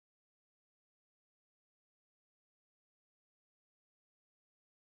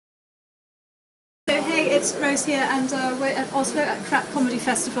it's Rose here, and we're at Oslo at Crap Comedy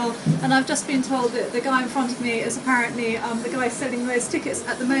Festival, and I've just been told that the guy in front of me is apparently the guy selling those tickets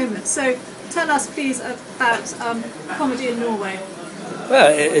at the moment. So tell us please about comedy in Norway.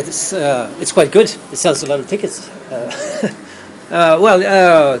 Well, it's quite good. It sells a lot of tickets.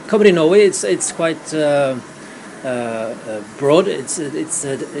 Comedy in Norway, it's quite broad.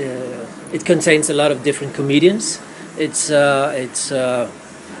 It contains a lot of different comedians.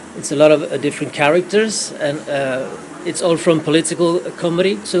 It's a lot of different characters, and it's all from political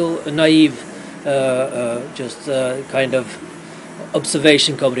comedy to naive, kind of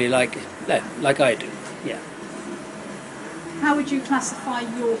observation comedy, like I do. Yeah. How would you classify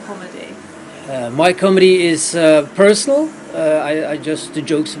your comedy? My comedy is personal. I just do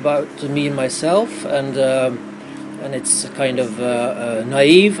jokes about me and myself, and it's kind of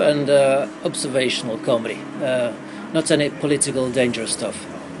naive and observational comedy. Not any political dangerous stuff.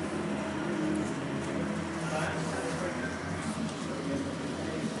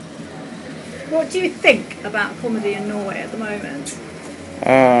 What do you think about comedy in Norway at the moment?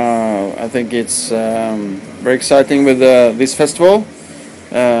 I think it's very exciting with this festival.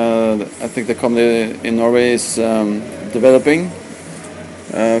 I think the comedy in Norway is developing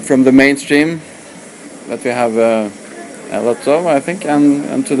from the mainstream that we have a lot of, I think,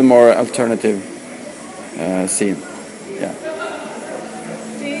 and to the more alternative scene. Yeah.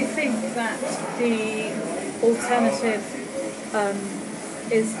 Do you think that the alternative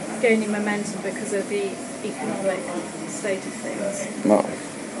is gaining momentum because of the economic state of things? No.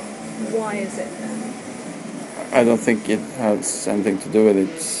 Why is it then? I don't think it has anything to do with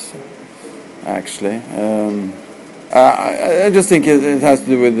it, actually. I just think it has to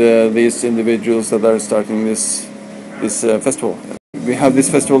do with these individuals that are starting this festival. We have this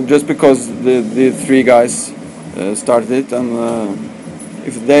festival just because the three guys started it, and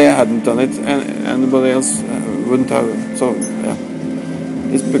if they hadn't done it, anybody else wouldn't have it. So, yeah.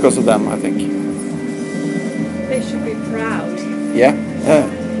 It's because of them, I think. They should be proud. Yeah.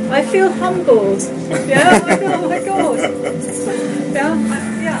 I feel humbled. Yeah, I feel, oh my God. Yeah.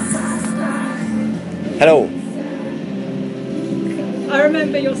 Hello. I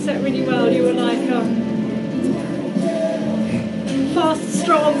remember your set really well. You were like fast,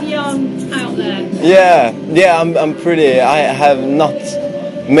 strong, young, out there. Yeah, I'm pretty. I have not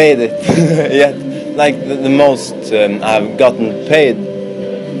made it yet. Like the most I've gotten paid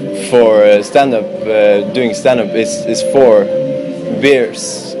for stand-up, doing stand-up is 4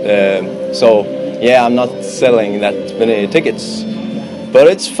 beers. So yeah, I'm not selling that many tickets, but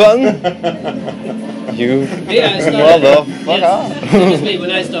it's fun. You motherfucker. It was me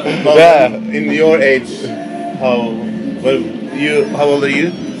when I started. Yeah. In your age, how old are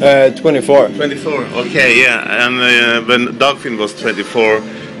you? 24. 24. Okay, yeah. And when Dagfinn was 24,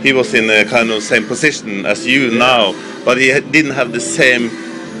 he was in a kind of same position as you now, but he didn't have the same,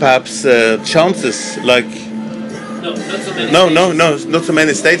 perhaps, chances. Like No, not so many. no, not so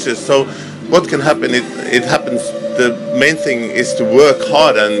many stages. So what can happen? It happens. The main thing is to work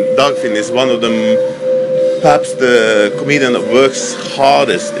hard, and Dagfinn is one of them. Perhaps the comedian that works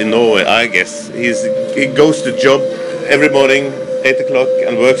hardest in Norway, I guess. He goes to job every morning, 8 o'clock,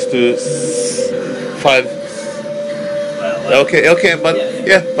 and works to 5. Okay, but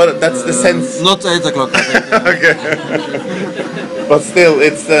yeah, but that's the sense. Not 8 o'clock, I think. Okay. But still,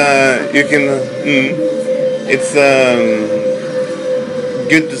 it's you can. It's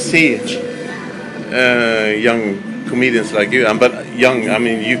good to see young comedians like you, but young. I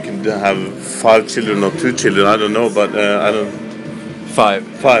mean, you can have 5 children or 2 children. I don't know, but I don't. 5.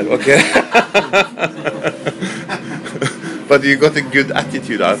 5. Okay. But you got a good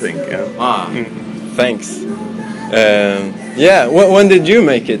attitude, I think. Yeah. Thanks. Yeah. When did you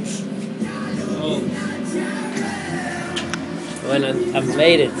make it? When I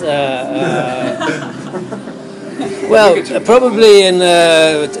made it. Well, probably in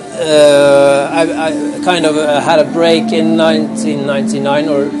I kind of had a break in 1999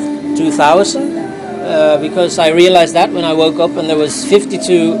 or 2000 because I realized that when I woke up and there was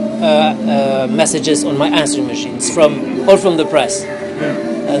 52 messages on my answering machines all from the press,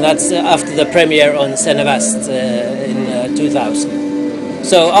 and that's after the premiere on Scene Vest in 2000.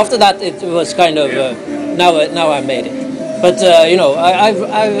 So after that it was kind of now I made it. But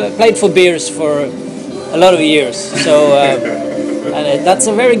I've played for beers for a lot of years, so and that's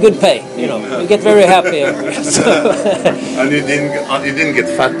a very good pay. You get very happy. And you didn't get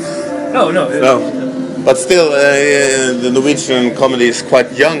fat. No. But still, the Norwegian comedy is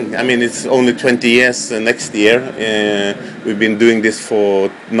quite young. I mean, it's only 20 years next year. We've been doing this for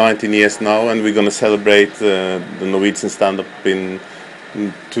 19 years now, and we're going to celebrate the Norwegian stand-up in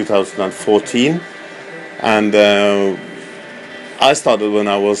 2014. And I started when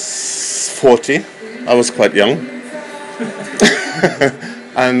I was 40. I was quite young.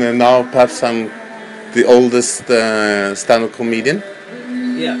 And now perhaps I'm the oldest stand-up comedian.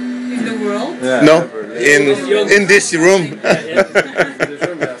 Yeah. In the world? Yeah, No, in this room. But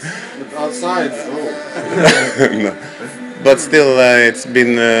outside, No. But still, it's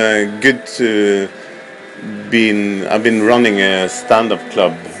been good to I've been running a stand-up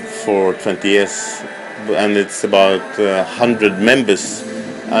club for 20 years, and it's about 100 members,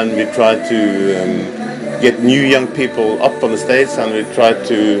 and we try to get new young people up on the stage, and we try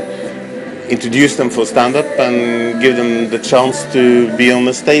to introduce them for stand-up and give them the chance to be on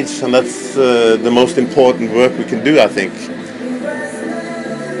the stage, and that's the most important work we can do, I think.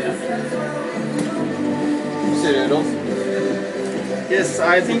 Yes,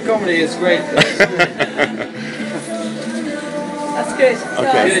 I think comedy is great. That's good.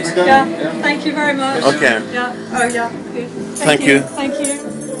 Okay. Yeah. Thank you very much. Okay. Yeah. Oh yeah. Good. Thank you. Thank you.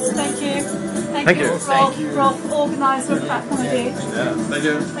 Thank you. Thank you. Rolf, organizer of Crap Comedy. yeah, thank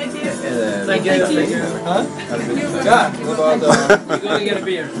you. Thank you. Thank you. Thank you. Huh? Yeah. We're going to get a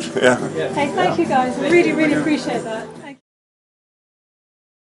beer. Yeah. Hey, thank you guys. I really, really appreciate that.